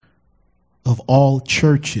of all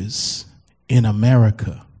churches in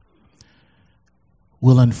America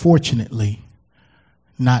will unfortunately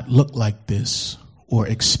not look like this or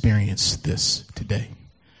experience this today.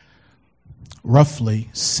 Roughly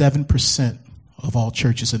 7% of all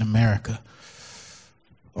churches in America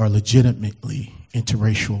are legitimately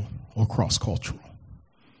interracial or cross-cultural.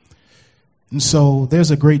 And so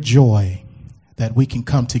there's a great joy that we can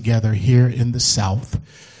come together here in the South,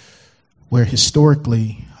 where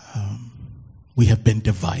historically we have been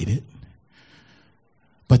divided.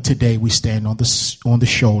 But today we stand on the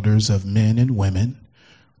shoulders of men and women,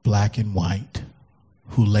 black and white,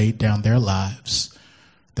 who laid down their lives,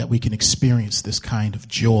 that we can experience this kind of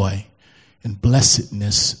joy and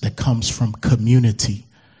blessedness that comes from community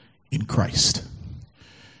in Christ.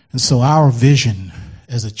 And so our vision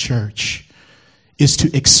as a church is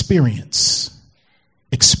to experience,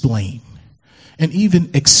 explain, and even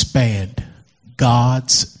expand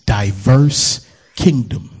God's diverse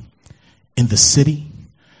kingdom in the city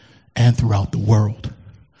and throughout the world.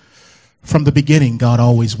 From the beginning, God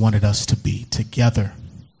always wanted us to be together.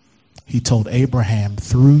 He told Abraham,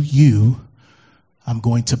 through you, I'm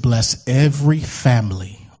going to bless every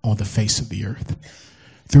family on the face of the earth.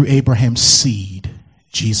 Through Abraham's seed,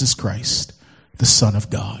 Jesus Christ, the Son of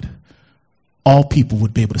God, all people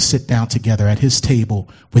would be able to sit down together at his table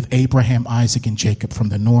with Abraham, Isaac, and Jacob from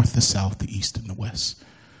the north, the south, the east, and the west.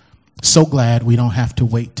 So glad we don't have to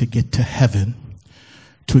wait to get to heaven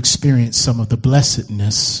to experience some of the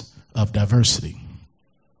blessedness of diversity.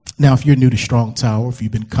 Now, if you're new to Strong Tower, if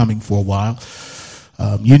you've been coming for a while,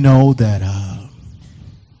 you know that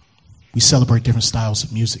we celebrate different styles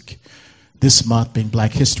of music. This month, being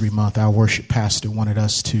Black History Month, our worship pastor wanted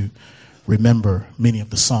us to remember many of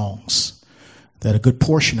the songs that a good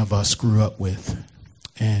portion of us grew up with.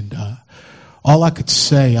 And all I could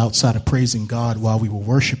say outside of praising God while we were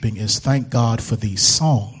worshiping is thank God for these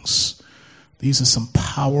songs. These are some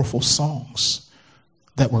powerful songs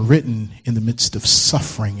that were written in the midst of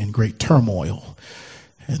suffering and great turmoil.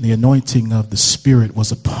 And the anointing of the Spirit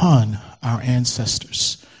was upon our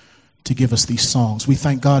ancestors to give us these songs. We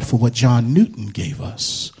thank God for what John Newton gave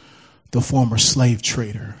us, the former slave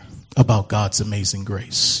trader, about God's amazing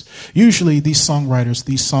grace. Usually these songwriters,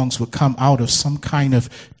 these songs would come out of some kind of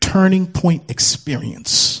turning point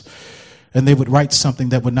experience. And they would write something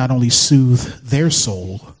that would not only soothe their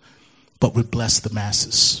soul, but would bless the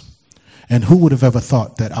masses. And who would have ever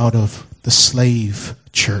thought that out of the slave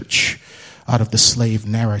church, out of the slave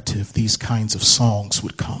narrative, these kinds of songs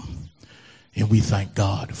would come? And we thank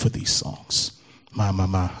God for these songs. My.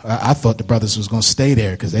 I thought the brothers was going to stay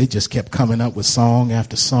there because they just kept coming up with song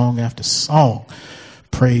after song after song.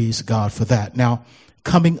 Praise God for that. Now,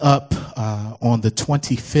 coming up on the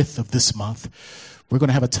 25th of this month, we're going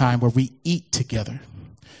to have a time where we eat together.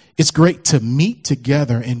 It's great to meet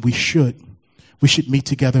together, and we should. We should meet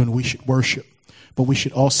together and we should worship. But we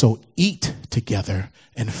should also eat together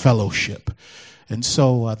and fellowship. And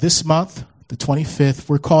so this month, the 25th,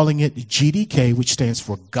 we're calling it GDK, which stands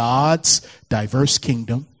for God's Diverse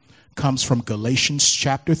Kingdom. Comes from Galatians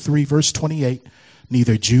chapter 3, verse 28.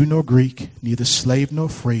 Neither Jew nor Greek, neither slave nor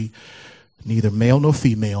free, neither male nor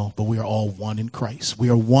female, but we are all one in Christ. We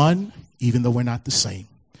are one, even though we're not the same.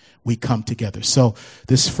 We come together. So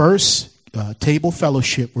this first table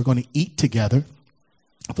fellowship, we're going to eat together,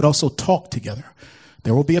 but also talk together.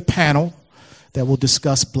 There will be a panel that will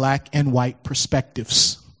discuss black and white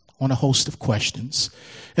perspectives on a host of questions.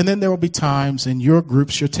 And then there will be times in your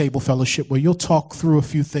groups, your table fellowship, where you'll talk through a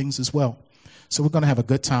few things as well. So we're going to have a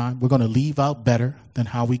good time. We're going to leave out better than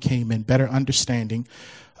how we came in, better understanding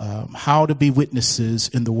how to be witnesses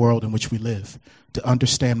in the world in which we live, to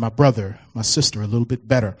understand my brother, my sister a little bit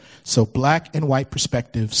better. So black and white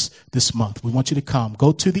perspectives this month. We want you to come.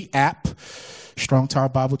 Go to the app. Strong Tower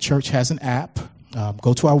Bible Church has an app.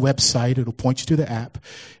 Go to our website. It'll point you to the app.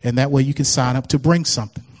 And that way you can sign up to bring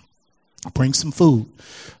something. Bring some food.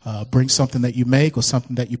 Bring something that you make or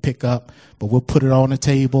something that you pick up. But we'll put it on the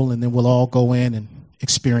table, and then we'll all go in and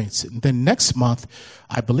experience it. And then next month,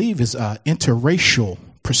 I believe, is interracial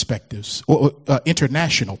perspectives, or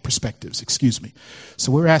international perspectives, excuse me.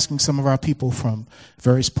 So we're asking some of our people from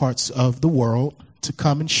various parts of the world to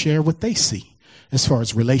come and share what they see as far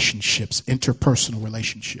as relationships, interpersonal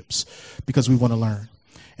relationships, because we want to learn.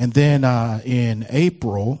 And then in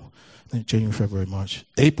April, January, February, March,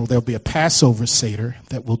 April, there'll be a Passover Seder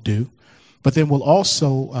that we'll do. But then we'll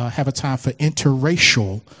also have a time for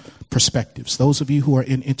interracial perspectives. Those of you who are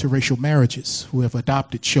in interracial marriages, who have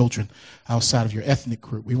adopted children outside of your ethnic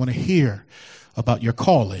group, we want to hear about your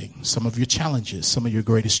calling, some of your challenges, some of your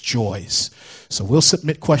greatest joys. So we'll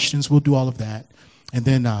submit questions. We'll do all of that. And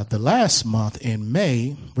then the last month in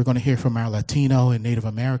May, we're going to hear from our Latino and Native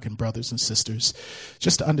American brothers and sisters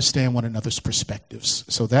just to understand one another's perspectives.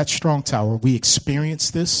 So that Strong Tower, we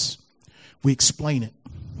experience this, we explain it,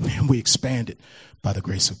 and we expand it by the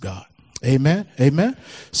grace of God. Amen. Amen.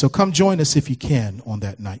 So come join us if you can on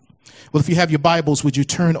that night. Well, if you have your Bibles, would you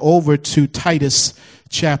turn over to Titus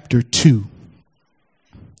chapter 2?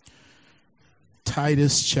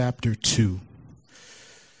 Titus chapter 2.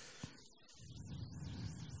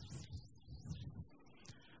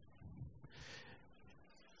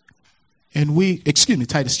 And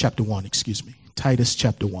Titus chapter 1, Titus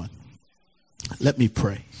chapter 1. Let me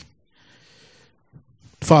pray.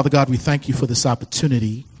 Father God, we thank you for this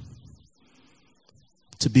opportunity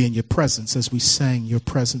to be in your presence. As we sang, your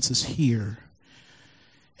presence is here.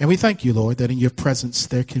 And we thank you, Lord, that in your presence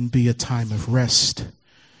there can be a time of rest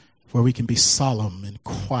where we can be solemn and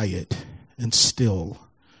quiet and still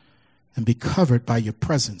and be covered by your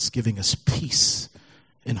presence, giving us peace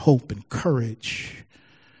and hope and courage.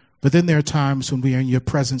 But then there are times when we are in your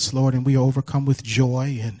presence, Lord, and we are overcome with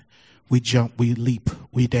joy, and we jump, we leap,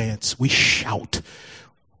 we dance, we shout,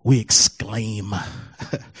 we exclaim.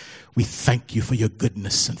 We thank you for your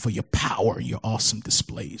goodness and for your power, your awesome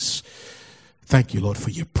displays. Thank you, Lord,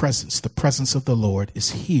 for your presence. The presence of the Lord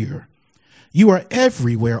is here. You are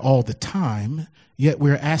everywhere all the time, yet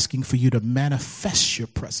we're asking for you to manifest your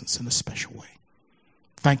presence in a special way.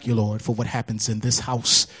 Thank you, Lord, for what happens in this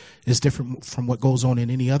house is different from what goes on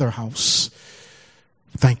in any other house.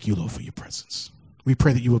 Thank you, Lord, for your presence. We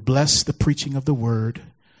pray that you would bless the preaching of the word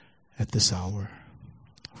at this hour.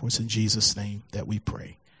 For it's in Jesus' name that we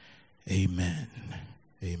pray. Amen.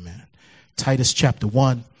 Amen. Titus chapter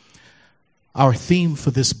 1. Our theme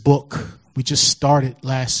for this book, we just started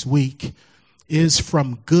last week, is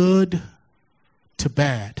from good to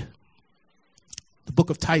bad. The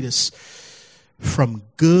book of Titus, from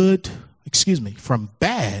bad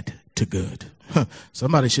to good.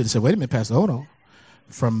 Somebody should have said, wait a minute, Pastor, hold on.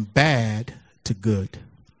 From bad to good.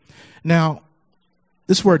 Now,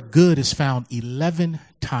 this word good is found 11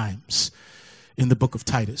 times in the book of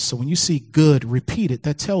Titus. So when you see good repeated,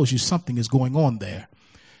 that tells you something is going on there.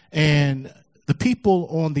 And the people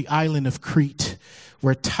on the island of Crete,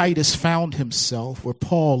 where Titus found himself, where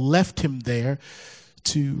Paul left him there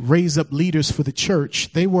to raise up leaders for the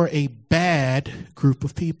church, they were a bad group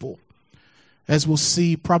of people. As we'll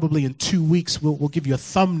see probably in 2 weeks, we'll give you a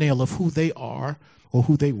thumbnail of who they are or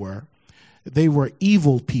who they were. They were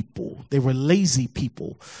evil people. They were lazy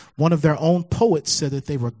people. One of their own poets said that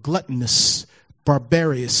they were gluttonous,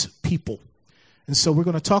 barbarous people. And so we're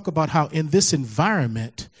going to talk about how in this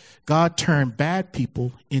environment, God turned bad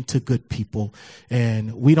people into good people.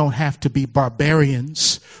 And we don't have to be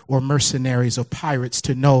barbarians or mercenaries or pirates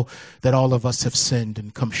to know that all of us have sinned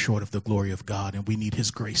and come short of the glory of God. And we need his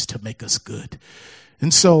grace to make us good.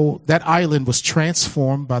 And so that island was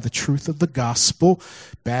transformed by the truth of the gospel.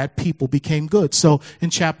 Bad people became good. So in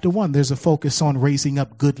chapter 1, there's a focus on raising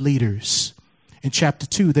up good leaders. In chapter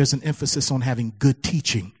 2, there's an emphasis on having good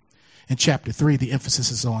teaching. In chapter 3, the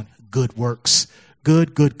emphasis is on good works.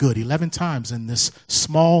 Good, good, good. 11 times in this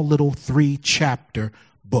small little 3-chapter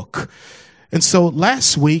book. And so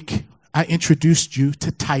last week, I introduced you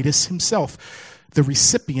to Titus himself, the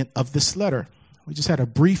recipient of this letter. We just had a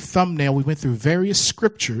brief thumbnail. We went through various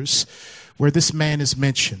scriptures where this man is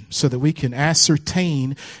mentioned so that we can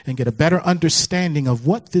ascertain and get a better understanding of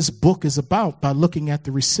what this book is about by looking at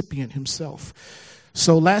the recipient himself.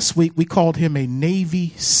 So last week we called him a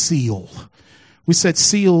Navy SEAL. We said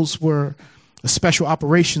SEALs were a special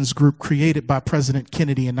operations group created by President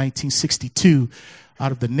Kennedy in 1962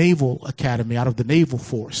 out of the Naval Academy, out of the Naval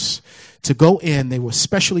Force. To go in, they were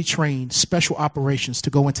specially trained, special operations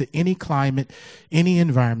to go into any climate, any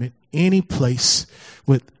environment, any place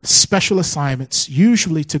with special assignments,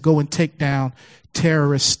 usually to go and take down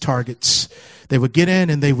terrorist targets. They would get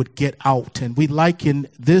in and they would get out. And we liken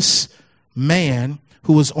this man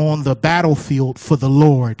who was on the battlefield for the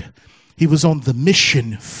Lord. He was on the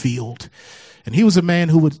mission field. And he was a man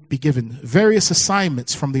who would be given various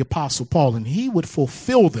assignments from the Apostle Paul, and he would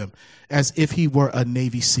fulfill them as if he were a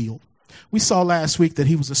Navy SEAL. We saw last week that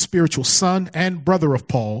he was a spiritual son and brother of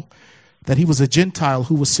Paul, that he was a Gentile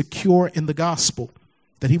who was secure in the gospel,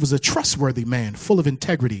 that he was a trustworthy man full of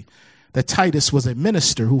integrity, that Titus was a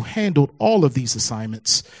minister who handled all of these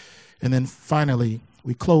assignments. And then finally,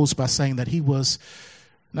 we close by saying that he was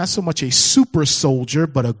not so much a super soldier,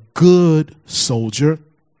 but a good soldier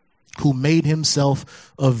who made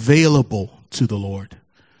himself available to the Lord.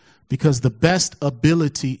 Because the best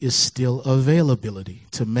ability is still availability,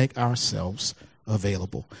 to make ourselves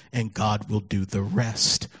available, and God will do the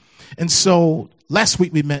rest. And so last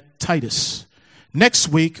week we met Titus. Next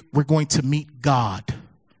week we're going to meet God.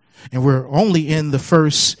 And we're only in the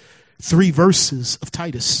first 3 verses of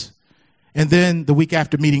Titus. And then the week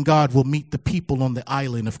after meeting God, we'll meet the people on the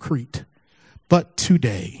island of Crete. But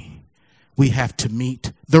today we have to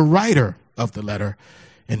meet the writer of the letter,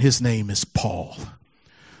 and his name is Paul.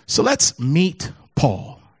 So let's meet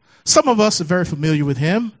Paul. Some of us are very familiar with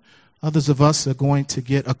him. Others of us are going to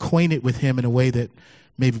get acquainted with him in a way that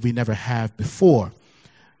maybe we never have before.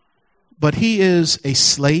 But he is a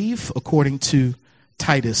slave, according to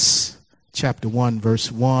Titus chapter 1,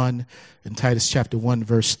 verse 1, and Titus chapter 1,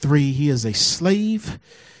 verse 3. He is a slave,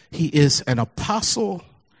 he is an apostle,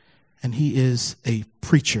 and he is a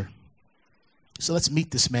preacher. So let's meet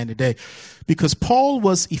this man today, because Paul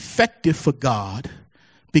was effective for God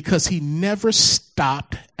because he never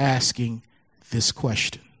stopped asking this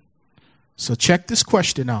question. So check this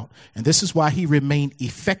question out. And this is why he remained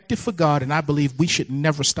effective for God. And I believe we should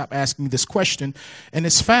never stop asking this question. And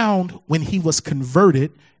it's found when he was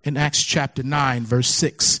converted in Acts chapter 9, verse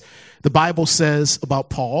 6. The Bible says about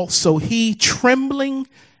Paul, so he, trembling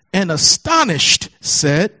and astonished,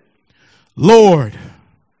 said, Lord,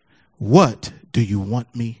 what do you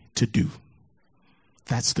want me to do?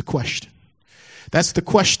 That's the question. That's the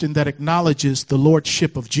question that acknowledges the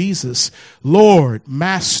lordship of Jesus. Lord,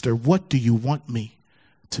 Master, what do you want me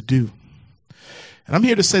to do? And I'm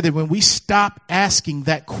here to say that when we stop asking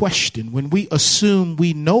that question, when we assume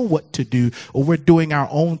we know what to do or we're doing our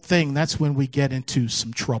own thing, that's when we get into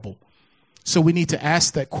some trouble. So we need to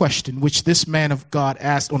ask that question, which this man of God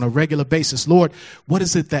asked on a regular basis. Lord, what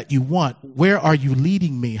is it that you want? Where are you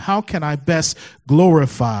leading me? How can I best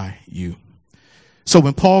glorify you? So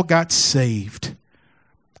when Paul got saved,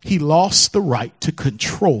 he lost the right to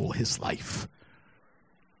control his life.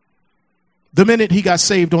 The minute he got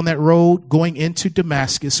saved on that road going into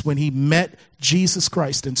Damascus, when he met Jesus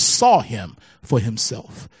Christ and saw him for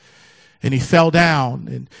himself, and he fell down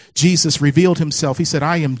and Jesus revealed himself. He said,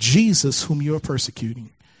 I am Jesus whom you are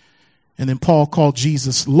persecuting. And then Paul called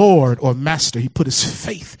Jesus Lord or Master. He put his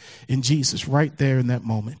faith in Jesus right there in that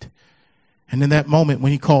moment. And in that moment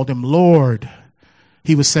when he called him Lord,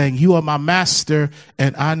 he was saying, you are my master,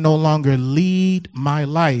 and I no longer lead my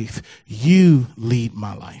life. You lead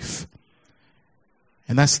my life.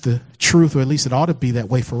 And that's the truth, or at least it ought to be that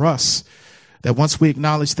way for us. That once we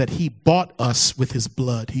acknowledge that he bought us with his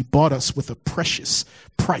blood, he bought us with a precious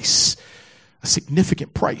price, a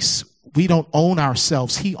significant price. We don't own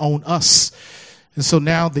ourselves. He owned us. And so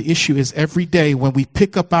now the issue is every day when we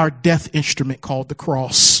pick up our death instrument called the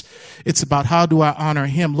cross, it's about how do I honor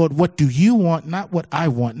him? Lord, what do you want? Not what I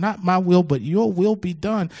want, not my will, but your will be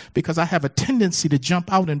done, because I have a tendency to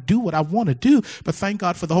jump out and do what I want to do. But thank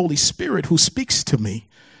God for the Holy Spirit who speaks to me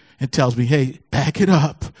and tells me, hey, back it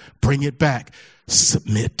up, bring it back,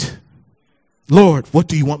 submit. Lord, what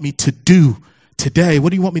do you want me to do today? What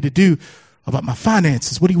do you want me to do about my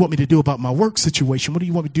finances? What do you want me to do about my work situation? What do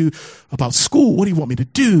you want me to do about school? What do you want me to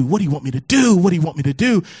do? What do you want me to do? What do you want me to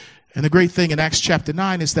do? And the great thing in Acts chapter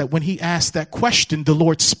 9 is that when he asked that question, the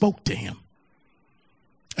Lord spoke to him.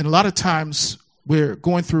 And a lot of times we're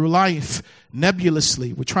going through life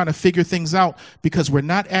nebulously. We're trying to figure things out because we're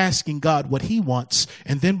not asking God what he wants.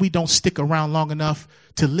 And then we don't stick around long enough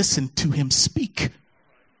to listen to him speak.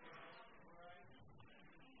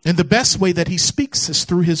 And the best way that he speaks is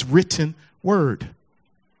through his written word.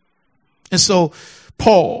 And so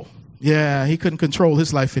Paul, he couldn't control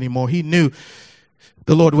his life anymore. He knew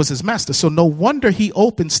the Lord was his master. So no wonder he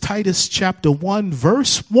opens Titus chapter 1,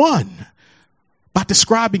 verse 1 by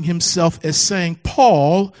describing himself as saying,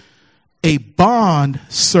 Paul, a bond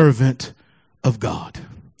servant of God.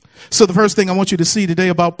 So the first thing I want you to see today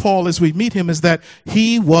about Paul as we meet him is that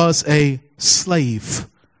he was a slave.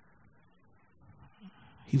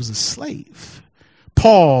 He was a slave.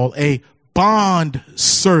 Paul, a bond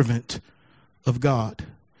servant of God.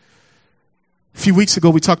 A few weeks ago,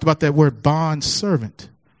 we talked about that word bond servant.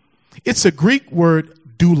 It's a Greek word,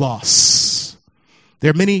 doulos.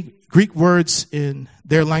 There are many Greek words in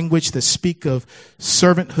their language that speak of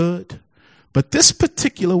servanthood. But this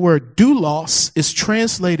particular word, doulos, is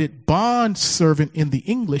translated bond servant in the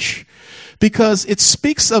English because it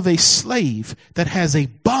speaks of a slave that has a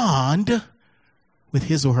bond with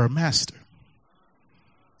his or her master.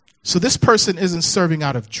 So this person isn't serving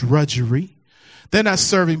out of drudgery. They're not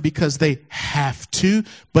serving because they have to,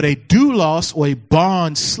 but a doulos or a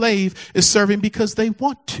bond slave is serving because they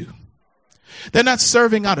want to. They're not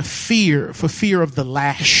serving out of fear, for fear of the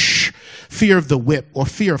lash, fear of the whip, or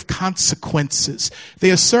fear of consequences.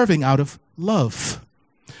 They are serving out of love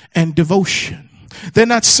and devotion They're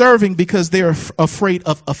not serving because they're afraid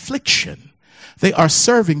of affliction. They are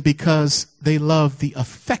serving because they love the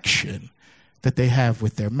affection that they have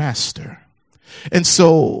with their master. And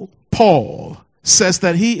so Paul says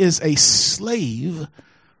that he is a slave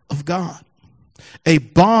of God, a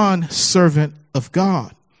bond servant of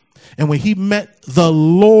God. And when he met the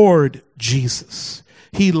Lord Jesus,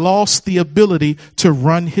 he lost the ability to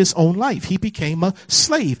run his own life. He became a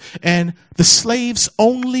slave. And the slave's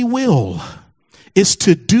only will is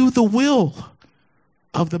to do the will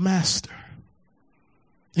of the master.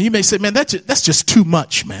 And you may say, man, that's just too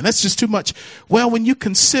much, man. That's just too much. Well, when you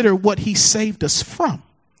consider what he saved us from,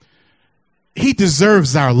 he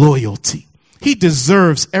deserves our loyalty. He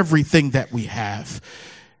deserves everything that we have.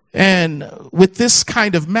 And with this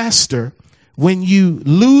kind of master, when you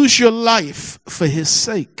lose your life for his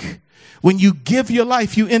sake, when you give your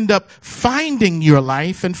life, you end up finding your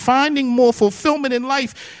life and finding more fulfillment in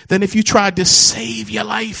life than if you tried to save your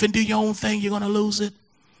life and do your own thing. You're going to lose it.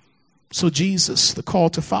 So Jesus, the call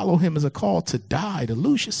to follow him is a call to die, to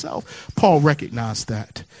lose yourself. Paul recognized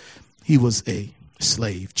that. He was a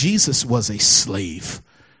slave. Jesus was a slave.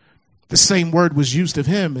 The same word was used of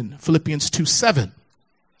him in Philippians 2:7.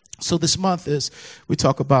 So this month, as we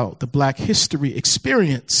talk about the Black history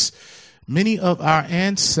experience, many of our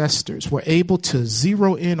ancestors were able to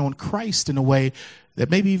zero in on Christ in a way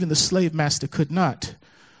that maybe even the slave master could not,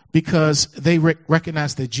 because they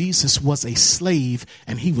recognized that Jesus was a slave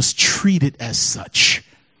and he was treated as such.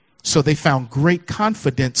 So they found great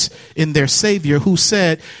confidence in their Savior, who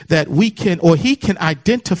said that he can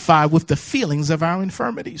identify with the feelings of our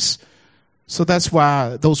infirmities. So that's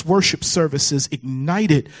why those worship services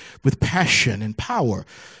ignited with passion and power,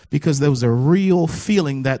 because there was a real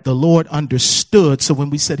feeling that the Lord understood. So when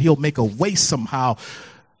we said he'll make a way somehow,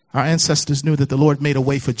 our ancestors knew that the Lord made a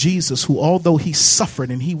way for Jesus, who, although he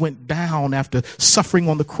suffered and he went down after suffering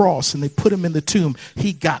on the cross and they put him in the tomb,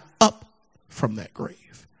 he got up from that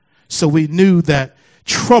grave. So we knew that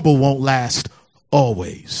trouble won't last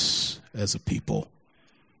always as a people.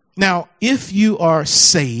 Now, if you are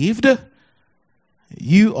saved,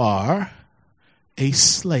 you are a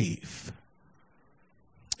slave.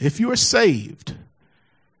 If you are saved,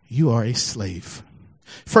 you are a slave.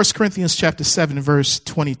 1 Corinthians chapter 7, verse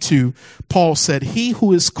 22, Paul said, he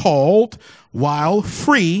who is called while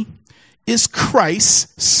free is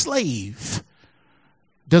Christ's slave.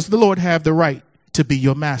 Does the Lord have the right to be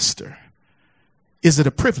your master? Is it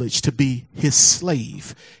a privilege to be his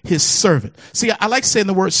slave, his servant? See, I like saying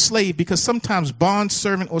the word slave because sometimes bond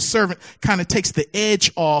servant or servant kind of takes the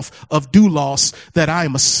edge off of doulos, that I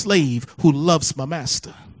am a slave who loves my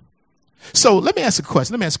master. So let me ask a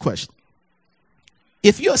question.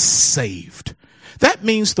 If you're saved, that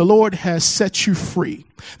means the Lord has set you free.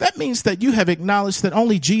 That means that you have acknowledged that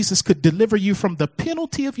only Jesus could deliver you from the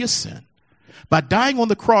penalty of your sin by dying on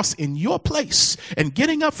the cross in your place and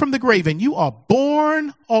getting up from the grave, and you are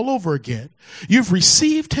born all over again. You've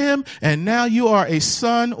received him, and now you are a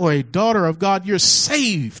son or a daughter of God. You're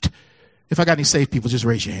saved. If I got any saved people, just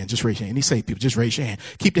raise your hand. Just raise your hand. Any saved people, just raise your hand.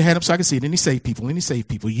 Keep the hand up so I can see it. Any saved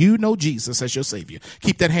people. You know Jesus as your Savior.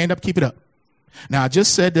 Keep that hand up. Keep it up. Now, I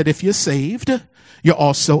just said that if you're saved, you're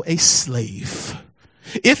also a slave.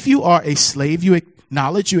 If you are a slave, you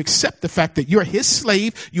acknowledge, you accept the fact that you're his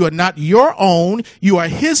slave. You are not your own. You are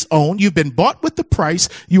his own. You've been bought with the price.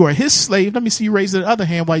 You are his slave. Let me see you raise the other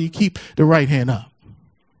hand while you keep the right hand up.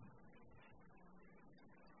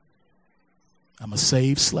 I'm a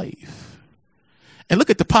saved slave. And look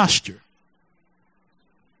at the posture.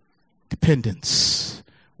 Dependence,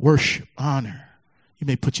 worship, honor. You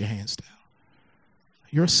may put your hands down.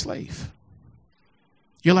 You're a slave.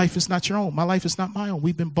 Your life is not your own. My life is not my own.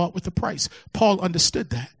 We've been bought with a price. Paul understood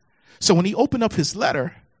that. So when he opened up his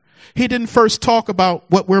letter, he didn't first talk about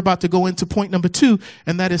what we're about to go into, point number 2,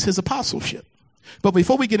 and that is his apostleship. But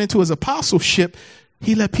before we get into his apostleship,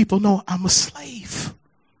 he let people know, I'm a slave.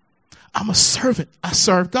 I'm a servant. I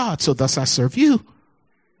serve God, so thus I serve you.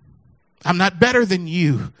 I'm not better than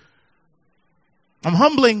you. I'm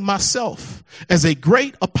humbling myself as a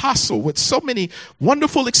great apostle with so many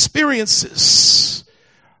wonderful experiences.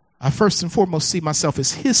 I first and foremost see myself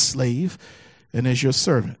as his slave and as your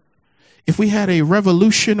servant. If we had a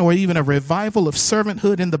revolution or even a revival of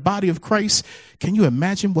servanthood in the body of Christ, can you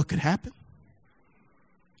imagine what could happen?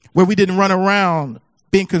 Where we didn't run around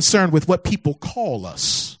being concerned with what people call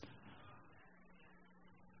us.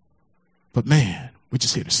 But man, we're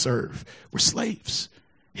just here to serve. We're slaves.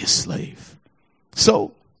 His slave.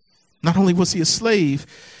 So, not only was he a slave,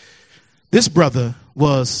 this brother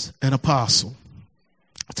was an apostle.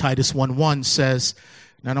 Titus 1:1 says,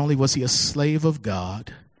 not only was he a slave of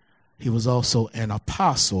God, he was also an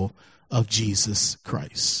apostle of Jesus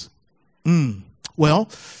Christ. Well,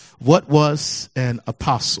 what was an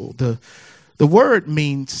apostle? The word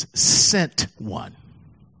means sent one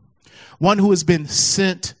who has been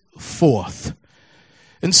sent forth.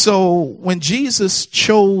 And so when Jesus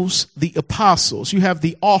chose the apostles, you have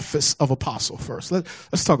the office of apostle first.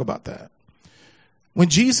 Let's talk about that. When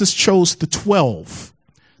Jesus chose the 12,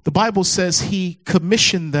 the Bible says he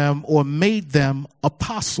commissioned them or made them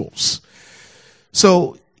apostles.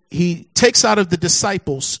 So he takes out of the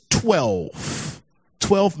disciples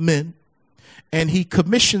 12 men, and he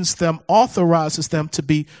commissions them, authorizes them to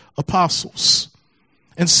be apostles.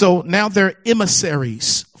 And so now they're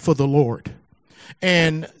emissaries for the Lord.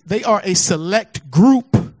 And they are a select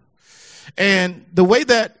group. And the way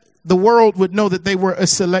that the world would know that they were a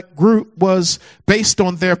select group was based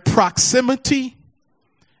on their proximity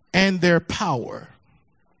and their power.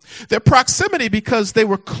 Their proximity because they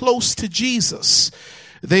were close to Jesus.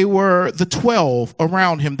 They were the 12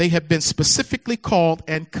 around him. They had been specifically called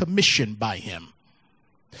and commissioned by him.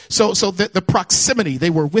 So the proximity, they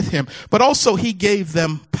were with him, but also he gave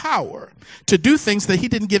them power to do things that he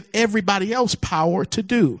didn't give everybody else power to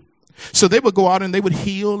do. So they would go out and they would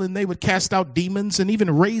heal and they would cast out demons and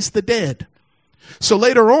even raise the dead. So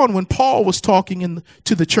later on, when Paul was talking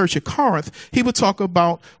to the church at Corinth, he would talk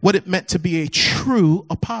about what it meant to be a true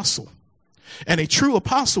apostle. And a true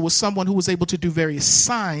apostle was someone who was able to do various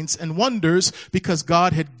signs and wonders because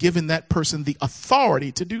God had given that person the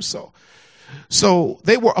authority to do so. So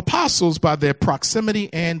they were apostles by their proximity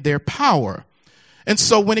and their power. And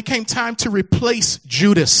so when it came time to replace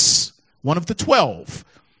Judas, one of the 12,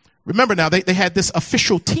 remember now, they had this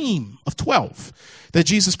official team of 12 that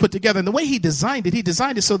Jesus put together. And the way he designed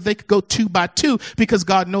it so they could go 2 by 2 because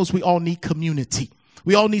God knows we all need community.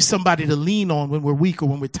 We all need somebody to lean on when we're weak or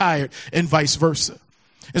when we're tired and vice versa.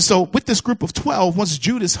 And so with this group of 12, once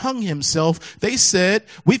Judas hung himself, they said,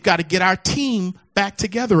 we've got to get our team back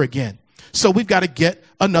together again. So we've got to get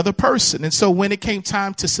another person. And so when it came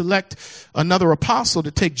time to select another apostle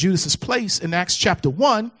to take Judas's place in Acts chapter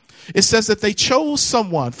 1, it says that they chose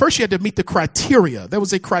someone. First, you had to meet the criteria. There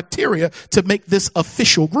was a criteria to make this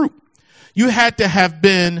official group. You had to have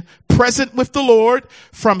been present with the Lord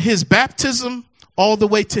from his baptism all the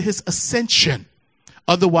way to his ascension.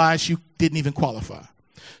 Otherwise, you didn't even qualify.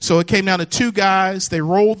 So it came down to 2 guys. They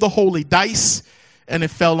rolled the holy dice, and it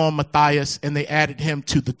fell on Matthias, and they added him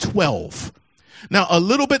to the 12. Now, a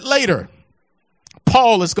little bit later,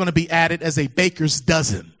 Paul is going to be added as a baker's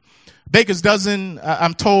dozen. Baker's dozen,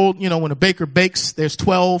 I'm told, when a baker bakes, there's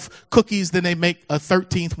 12 cookies, then they make a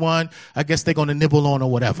 13th one. I guess they're going to nibble on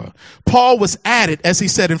or whatever. Paul was added, as he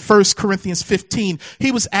said in 1 Corinthians 15,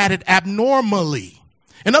 he was added abnormally.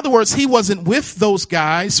 In other words, he wasn't with those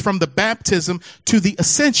guys from the baptism to the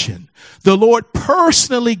ascension. The Lord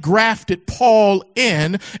personally grafted Paul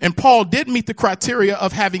in, and Paul did meet the criteria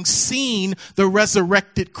of having seen the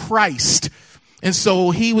resurrected Christ. And so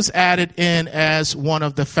he was added in as one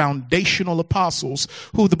of the foundational apostles,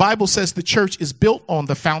 who the Bible says the church is built on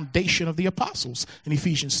the foundation of the apostles in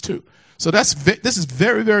Ephesians 2. So this is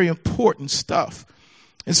very, very important stuff.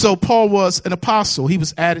 And so Paul was an apostle. He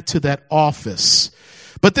was added to that office.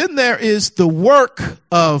 But then there is the work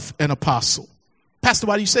of an apostle. Pastor,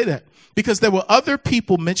 why do you say that? Because there were other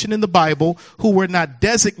people mentioned in the Bible who were not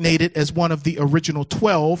designated as one of the original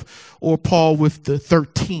 12 or Paul with the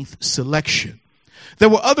 13th selection. There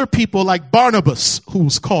were other people like Barnabas, who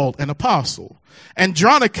was called an apostle.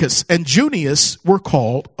 Andronicus and Junius were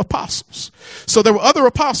called apostles. So there were other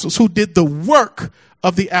apostles who did the work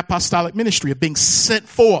of the apostolic ministry of being sent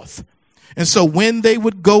forth. And so when they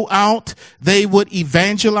would go out, they would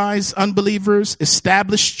evangelize unbelievers,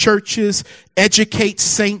 establish churches, educate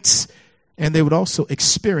saints, and they would also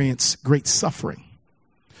experience great suffering.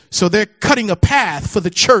 So they're cutting a path for the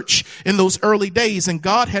church in those early days, and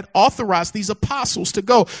God had authorized these apostles to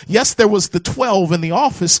go. Yes, there was the 12 in the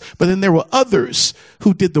office, but then there were others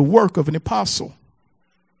who did the work of an apostle.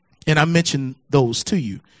 And I mentioned those to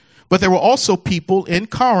you. But there were also people in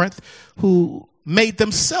Corinth who made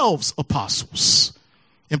themselves apostles.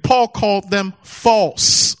 And Paul called them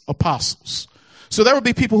false apostles. So there would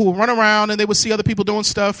be people who would run around and they would see other people doing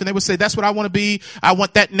stuff and they would say, that's what I want to be. I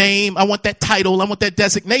want that name. I want that title. I want that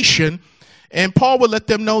designation. And Paul would let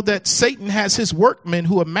them know that Satan has his workmen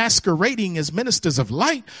who are masquerading as ministers of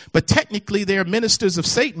light, but technically they are ministers of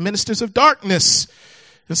Satan, ministers of darkness.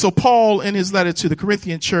 And so Paul, in his letter to the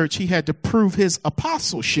Corinthian church, he had to prove his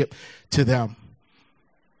apostleship to them.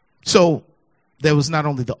 So there was not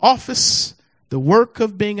only the office, the work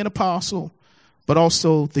of being an apostle, but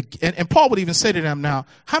also and Paul would even say to them now,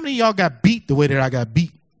 how many of y'all got beat the way that I got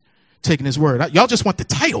beat? taking his word. Y'all just want the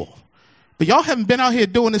title. But y'all haven't been out here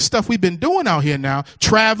doing this stuff we've been doing out here now,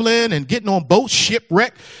 traveling and getting on boats,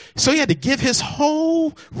 shipwrecked. So he had to give his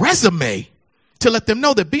whole resume to let them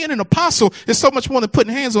know that being an apostle is so much more than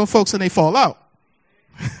putting hands on folks and they fall out.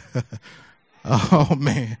 Oh,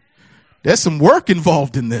 man. There's some work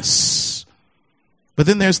involved in this. But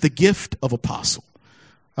then there's the gift of apostle.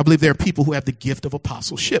 I believe there are people who have the gift of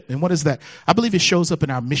apostleship. And what is that? I believe it shows up in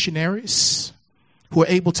our missionaries who are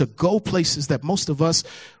able to go places that most of us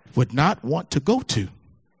would not want to go to.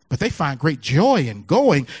 But they find great joy in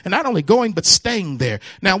going, and not only going, but staying there.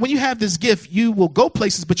 Now, when you have this gift, you will go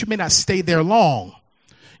places, but you may not stay there long.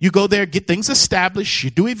 You go there, get things established, you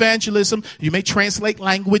do evangelism, you may translate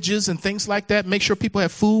languages and things like that, make sure people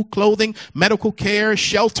have food, clothing, medical care,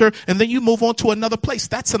 shelter, and then you move on to another place.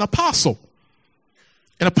 That's an apostle.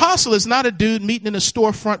 An apostle is not a dude meeting in a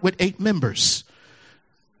storefront with 8 members.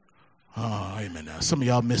 Oh, amen. Now, some of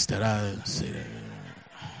y'all missed that. I say that.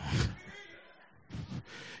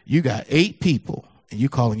 You got 8 people, and you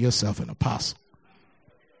calling yourself an apostle.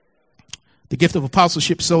 The gift of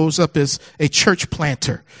apostleship shows up as a church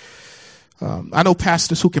planter. I know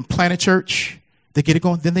pastors who can plant a church, they get it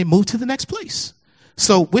going, then they move to the next place.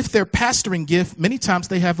 So with their pastoring gift, many times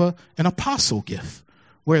they have an apostle gift,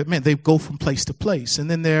 where, man, they go from place to place.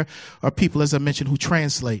 And then there are people, as I mentioned, who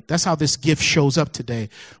translate. That's how this gift shows up today.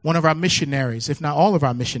 One of our missionaries, if not all of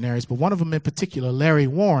our missionaries, but one of them in particular, Larry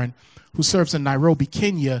Warren, who serves in Nairobi,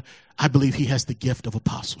 Kenya, I believe he has the gift of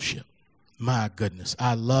apostleship. My goodness,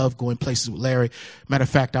 I love going places with Larry. Matter of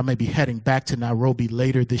fact, I may be heading back to Nairobi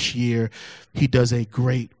later this year. He does a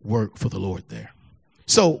great work for the Lord there.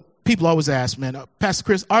 So people always ask, man, Pastor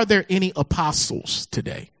Chris, are there any apostles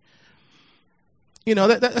today? You know,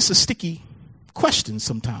 that's a sticky question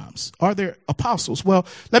sometimes. Are there apostles? Well,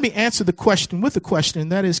 let me answer the question with a question.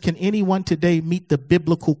 That is, can anyone today meet the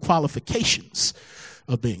biblical qualifications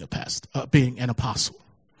of being a pastor, being an apostle?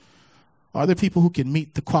 Are there people who can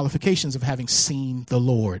meet the qualifications of having seen the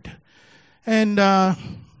Lord? And I'll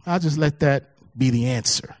just let that be the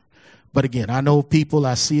answer. But again, I know people,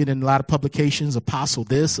 I see it in a lot of publications, apostle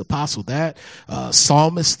this, apostle that,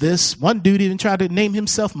 psalmist this. One dude even tried to name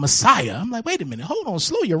himself Messiah. I'm like, wait a minute, hold on,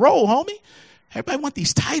 slow your roll, homie. Everybody want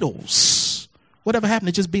these titles. Whatever happened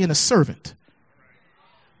to just being a servant?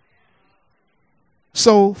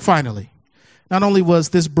 So finally, not only was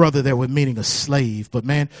this brother there with meaning a slave, but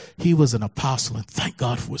man, he was an apostle, and thank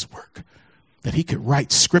God for his work, that he could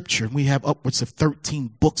write scripture. And we have upwards of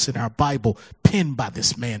 13 books in our Bible penned by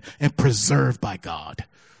this man and preserved by God.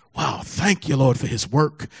 Wow, thank you, Lord, for his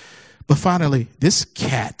work. But finally, this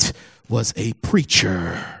cat was a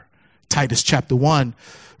preacher. Titus chapter 1,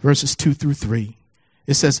 verses 2 through 3.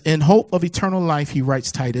 It says, in hope of eternal life, he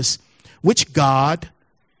writes, Titus, which God,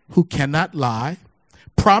 who cannot lie,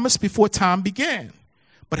 promised before time began,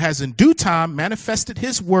 but has in due time manifested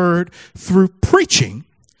his word through preaching,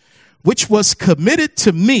 which was committed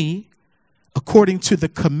to me according to the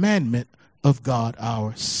commandment of God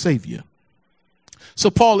our Savior.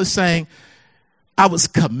 So Paul is saying, I was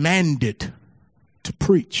commanded to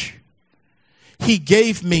preach. He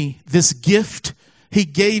gave me this gift. He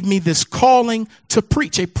gave me this calling to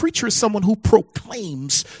preach. A preacher is someone who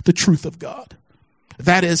proclaims the truth of God.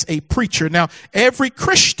 That is a preacher. Now, every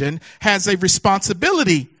Christian has a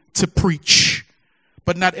responsibility to preach,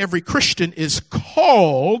 but not every Christian is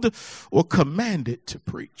called or commanded to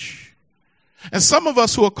preach. And some of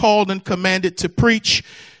us who are called and commanded to preach,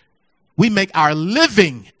 we make our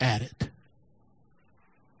living at it.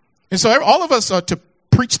 And so all of us are to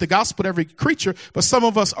preach the gospel to every creature, but some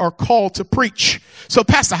of us are called to preach. So,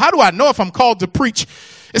 Pastor, how do I know if I'm called to preach?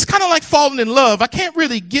 It's kind of like falling in love. I can't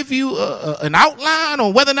really give you an outline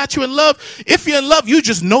on whether or not you're in love. If you're in love, you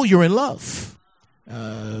just know you're in love.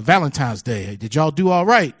 Valentine's Day, did y'all do all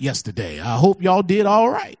right yesterday? I hope y'all did all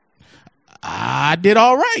right. I did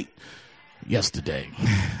all right yesterday.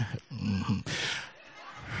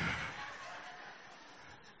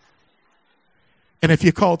 And if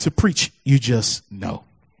you're called to preach, you just know.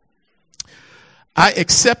 I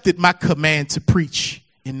accepted my command to preach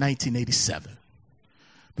in 1987.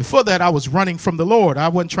 Before that, I was running from the Lord. I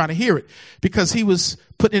wasn't trying to hear it because he was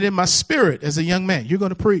putting it in my spirit as a young man. You're going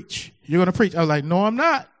to preach. You're going to preach. I was like, no, I'm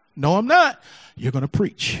not. No, I'm not. You're going to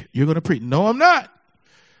preach. You're going to preach. No, I'm not.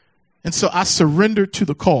 And so I surrendered to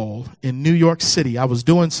the call in New York City. I was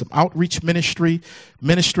doing some outreach ministry,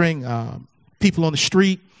 ministering people on the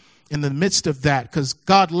street. in the midst of that, because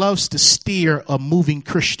God loves to steer a moving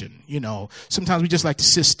Christian. You know, sometimes we just like to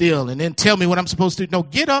sit still and then tell me what I'm supposed to do. No,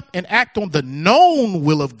 get up and act on the known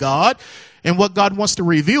will of God, and what God wants to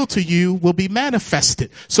reveal to you will be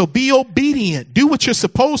manifested. So be obedient. Do what you're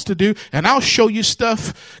supposed to do, and I'll show you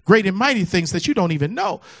stuff, great and mighty things that you don't even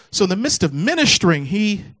know. So in the midst of ministering,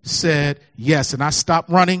 he said yes, and I stopped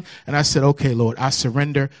running, and I said, okay, Lord, I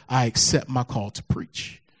surrender. I accept my call to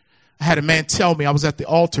preach. I had a man tell me, I was at the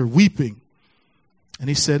altar weeping, and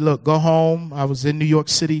he said, look, go home. I was in New York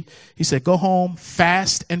City. He said, go home,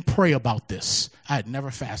 fast, and pray about this. I had never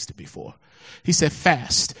fasted before. He said,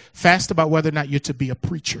 fast about whether or not you're to be a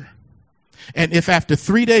preacher. And if after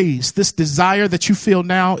 3 days, this desire that you feel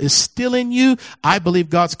now is still in you, I believe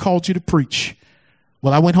God's called you to preach.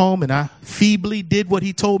 Well, I went home and I feebly did what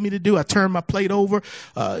he told me to do. I turned my plate over.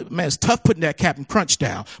 Man, it's tough putting that Captain Crunch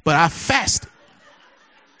down, but I fasted.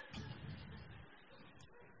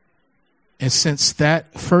 And since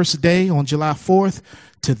that first day on July 4th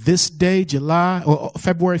to this day,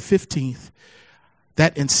 February 15th,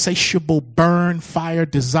 that insatiable burn, fire,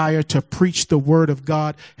 desire to preach the word of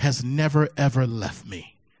God has never, ever left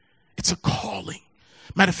me. It's a calling.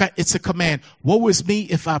 Matter of fact, it's a command. Woe is me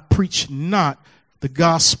if I preach not the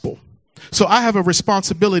gospel. So I have a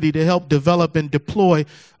responsibility to help develop and deploy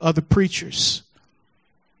other preachers.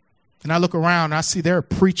 And I look around and I see there are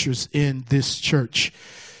preachers in this church.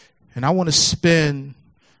 And I want to spend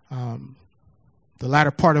the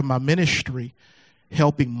latter part of my ministry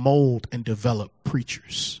helping mold and develop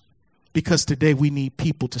preachers. Because today we need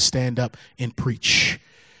people to stand up and preach.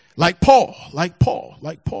 Like Paul.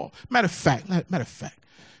 Matter of fact,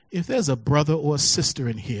 if there's a brother or a sister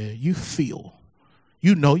in here,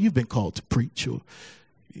 you know you've been called to preach, or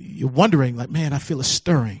you're wondering, like, man, I feel a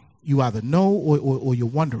stirring. You either know or you're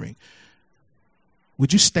wondering.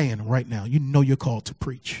 Would you stand right now? You know you're called to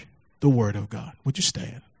preach the word of God. Would you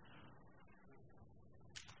stand?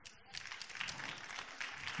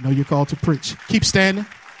 Know you're called to preach. Keep standing.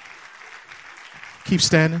 Keep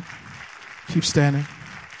standing. Keep standing.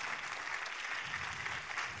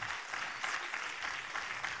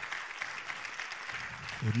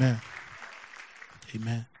 Amen.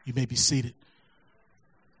 Amen. You may be seated.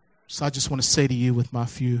 So I just want to say to you with my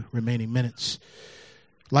few remaining minutes,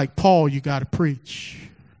 like Paul, you got to preach.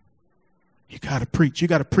 You got to preach. You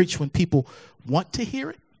got to preach when people want to hear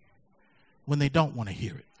it, when they don't want to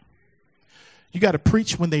hear it. You got to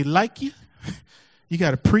preach when they like you. You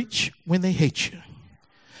got to preach when they hate you.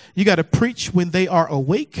 You got to preach when they are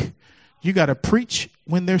awake. You got to preach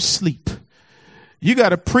when they're asleep. You got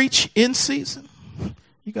to preach in season.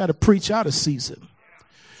 You got to preach out of season.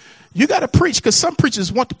 You got to preach, because some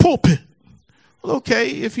preachers want the pulpit. Well, okay,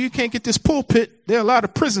 if you can't get this pulpit, there are a lot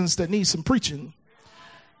of prisons that need some preaching.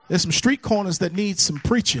 There's some street corners that need some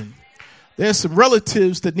preaching. There's some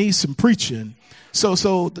relatives that need some preaching.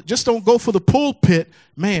 So just don't go for the pulpit.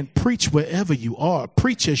 Man, preach wherever you are.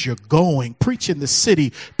 Preach as you're going. Preach in the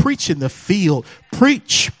city. Preach in the field.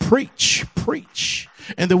 Preach, preach, preach.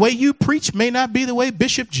 And the way you preach may not be the way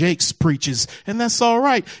Bishop Jakes preaches. And that's all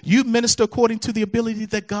right. You minister according to the ability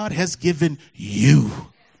that God has given you.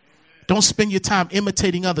 Don't spend your time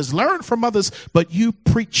imitating others. Learn from others, but you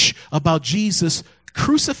preach about Jesus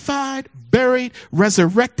crucified, buried,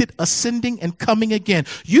 resurrected, ascending, and coming again.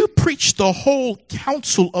 You preach the whole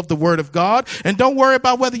counsel of the word of God, and don't worry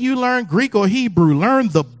about whether you learn Greek or Hebrew. Learn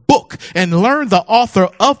the book and learn the author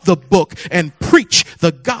of the book and preach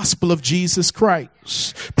the gospel of Jesus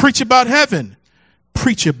Christ. Preach about heaven.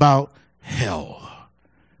 Preach about hell.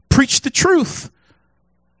 Preach the truth.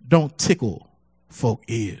 Don't tickle folk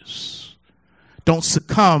ears. Don't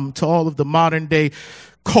succumb to all of the modern day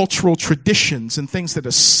cultural traditions and things that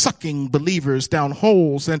are sucking believers down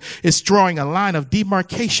holes, and it's drawing a line of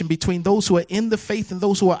demarcation between those who are in the faith and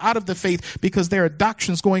those who are out of the faith, because there are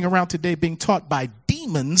doctrines going around today being taught by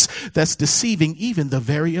demons that's deceiving even the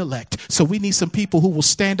very elect. So we need some people who will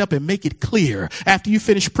stand up and make it clear. After you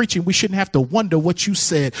finish preaching, we shouldn't have to wonder what you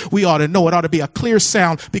said. We ought to know. It ought to be a clear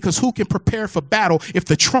sound, because who can prepare for battle if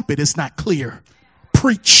the trumpet is not clear?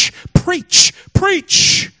 Preach, preach,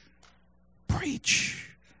 preach, preach.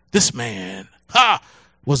 This man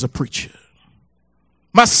was a preacher.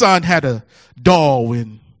 My son had a doll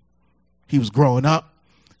when he was growing up.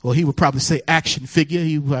 Well, he would probably say action figure.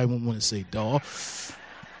 He probably wouldn't want to say doll.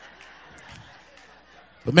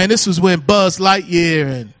 But man, this was when Buzz Lightyear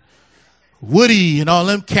and Woody and all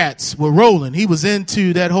them cats were rolling. He was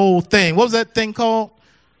into that whole thing. What was that thing called?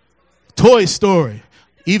 Toy Story.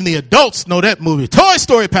 Even the adults know that movie. Toy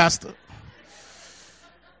Story, Pastor.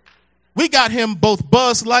 We got him both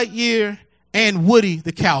Buzz Lightyear and Woody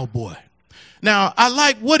the cowboy. Now, I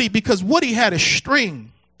like Woody because Woody had a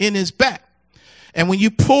string in his back. And when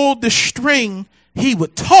you pulled the string, he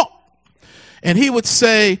would talk. And he would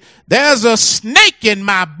say, there's a snake in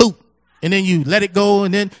my boot. And then you let it go,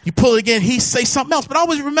 and then you pull it again. He'd say something else. But I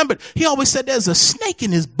always remembered, he always said there's a snake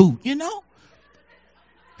in his boot, you know?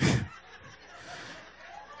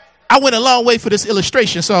 I went a long way for this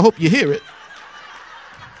illustration, so I hope you hear it.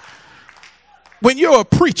 When you're a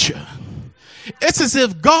preacher, it's as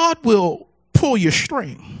if God will pull your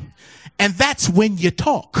string. And that's when you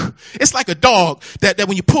talk. It's like a dog that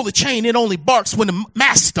when you pull the chain, it only barks when the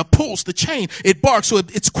master pulls the chain. It barks, so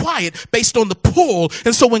it's quiet based on the pull.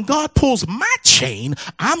 And so when God pulls my chain,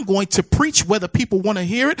 I'm going to preach whether people want to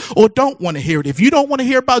hear it or don't want to hear it. If you don't want to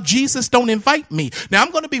hear about Jesus, don't invite me. Now,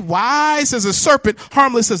 I'm going to be wise as a serpent,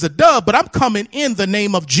 harmless as a dove, but I'm coming in the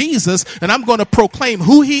name of Jesus, and I'm going to proclaim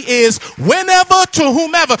who he is whenever to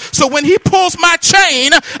whomever. So when he pulls my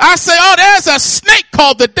chain, I say, oh, there's a snake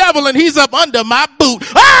called the devil, and he's up under my boot.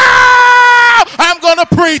 Ah! I'm going to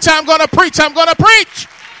preach. I'm going to preach. I'm going to preach.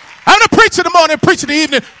 I'm going to preach in the morning, preach in the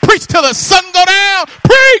evening, preach till the sun go down.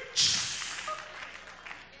 Preach.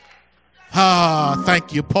 Ah,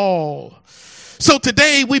 thank you, Paul. So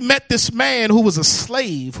today we met this man who was a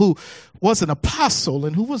slave, who was an apostle,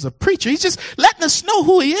 and who was a preacher. He's just letting us know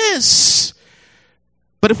who he is.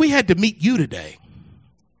 But if we had to meet you today,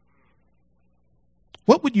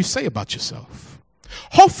 what would you say about yourself?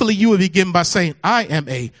 Hopefully you would begin by saying, I am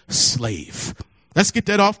a slave. Let's get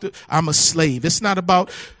that off. I'm a slave. It's not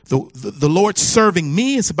about the Lord serving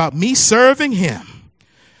me. It's about me serving him.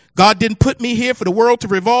 God didn't put me here for the world to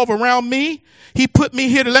revolve around me. He put me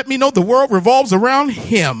here to let me know the world revolves around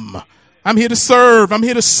him. I'm here to serve. I'm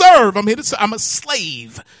here to serve. I'm a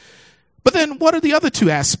slave. But then what are the other two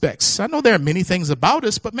aspects? I know there are many things about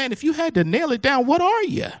us, but man, if you had to nail it down, what are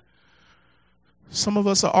you? Some of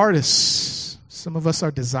us are artists. Some of us are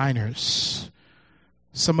designers.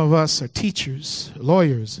 Some of us are teachers,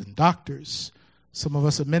 lawyers, and doctors. Some of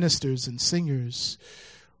us are ministers and singers.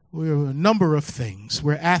 We're a number of things.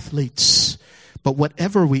 We're athletes. But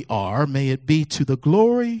whatever we are, may it be to the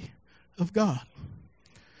glory of God.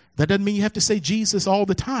 That doesn't mean you have to say Jesus all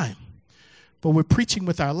the time. But we're preaching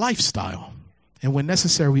with our lifestyle. And when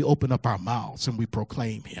necessary, we open up our mouths and we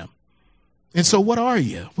proclaim him. And so what are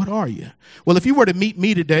you? What are you? Well, if you were to meet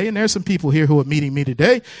me today, and there's some people here who are meeting me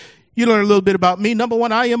today, you learn a little bit about me. Number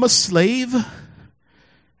one, I am a slave,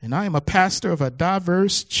 and I am a pastor of a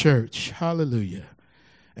diverse church. Hallelujah.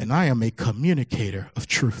 And I am a communicator of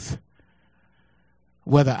truth.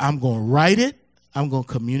 Whether I'm going to write it, I'm going to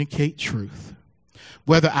communicate truth.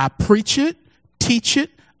 Whether I preach it, teach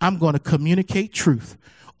it, I'm going to communicate truth.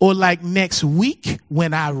 Or like next week,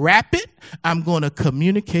 when I rap it, I'm going to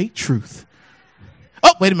communicate truth.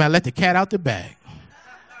 Oh, wait a minute. I let the cat out the bag.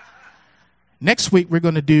 Next week, we're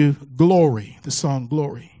going to do Glory, the song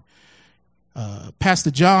Glory. Pastor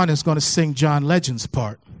John is going to sing John Legend's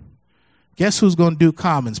part. Guess who's going to do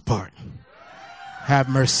Common's part? Have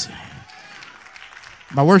mercy.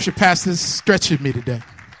 My worship pastor is stretching me today.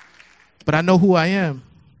 But I know who I am,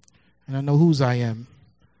 and I know whose I am.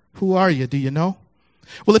 Who are you? Do you know?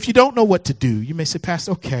 Well, if you don't know what to do, you may say,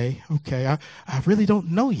 Pastor, okay, I really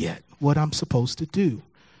don't know yet what I'm supposed to do.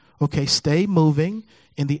 Okay, stay moving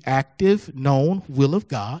in the active, known will of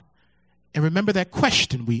God. And remember that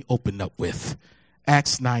question we opened up with,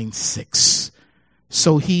 Acts 9:6.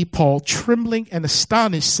 So he, Paul, trembling and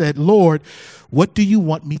astonished, said, Lord, what do you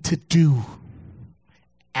want me to do?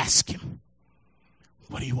 Ask him.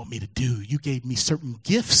 What do you want me to do? You gave me certain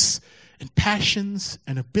gifts and passions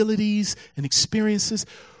and abilities and experiences.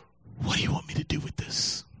 What do you want me to do with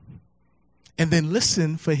this? And then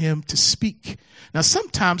listen for him to speak. Now,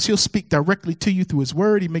 sometimes he'll speak directly to you through his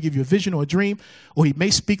word. He may give you a vision or a dream, or he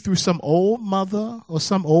may speak through some old mother or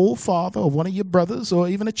some old father or one of your brothers or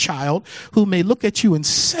even a child who may look at you and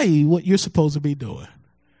say what you're supposed to be doing.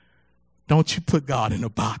 Don't you put God in a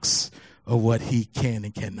box of what he can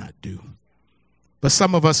and cannot do. But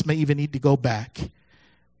some of us may even need to go back.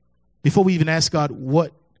 Before we even ask God,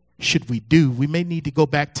 what should we do? We may need to go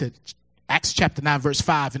back to Acts chapter 9, verse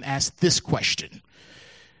 5 and ask this question.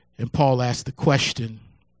 And Paul asked the question.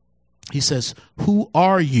 He says, who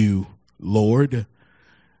are you, Lord?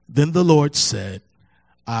 Then the Lord said,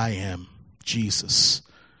 I am Jesus.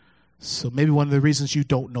 So maybe one of the reasons you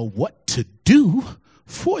don't know what to do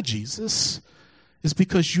for Jesus is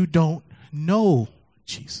because you don't know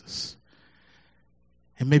Jesus.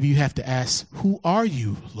 And maybe you have to ask, who are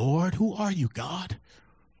you, Lord? Who are you, God?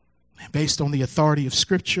 And based on the authority of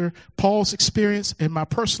Scripture, Paul's experience, and my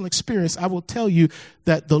personal experience, I will tell you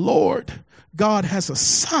that the Lord, God, has a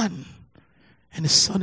son, and his son